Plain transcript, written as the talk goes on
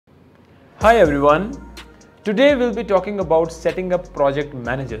Hi everyone, today we'll be talking about setting up project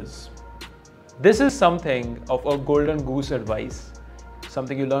managers. This is something of a golden goose advice,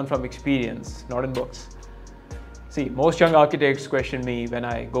 something you learn from experience, not in books. See, most young architects question me when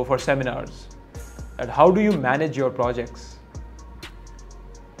I go for seminars that how do you manage your projects?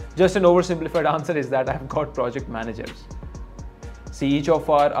 Just an oversimplified answer is that I've got project managers. See, each of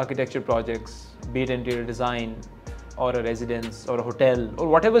our architecture projects, be it interior design, or a residence, or a hotel, or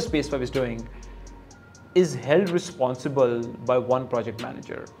whatever Space 5 is doing, is held responsible by one project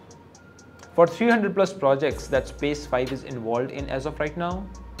manager. For 300 plus projects that Space 5 is involved in as of right now,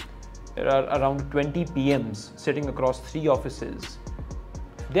 there are around 20 PMs sitting across 3 offices.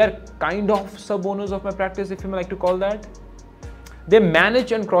 They are kind of sub-owners of my practice, if you may like to call that. They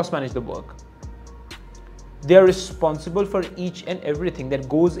manage and cross-manage the work. They are responsible for each and everything that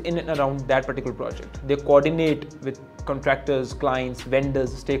goes in and around that particular project. They coordinate with contractors, clients,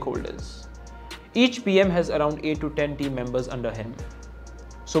 vendors, stakeholders. Each PM has around 8 to 10 team members under him.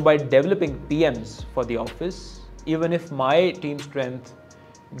 So by developing PMs for the office, even if my team strength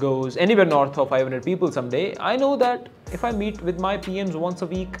goes anywhere north of 500 people someday, I know that if I meet with my PMs once a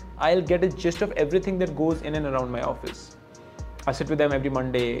week, I'll get a gist of everything that goes in and around my office. I sit with them every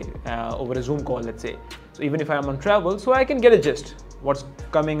Monday over a Zoom call, let's say. So even if I'm on travel, so I can get a gist, what's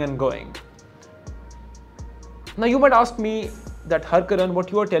coming and going. Now you might ask me that Harkaran,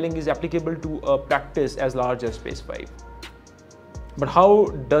 what you are telling is applicable to a practice as large as Space 5. But how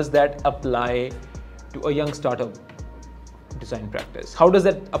does that apply to a young startup design practice? How does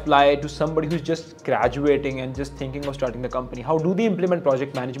that apply to somebody who's just graduating and just thinking of starting the company? How do they implement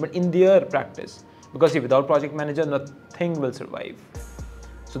project management in their practice? Because see, without project manager, nothing will survive.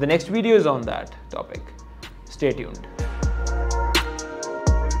 So the next video is on that topic. Stay tuned.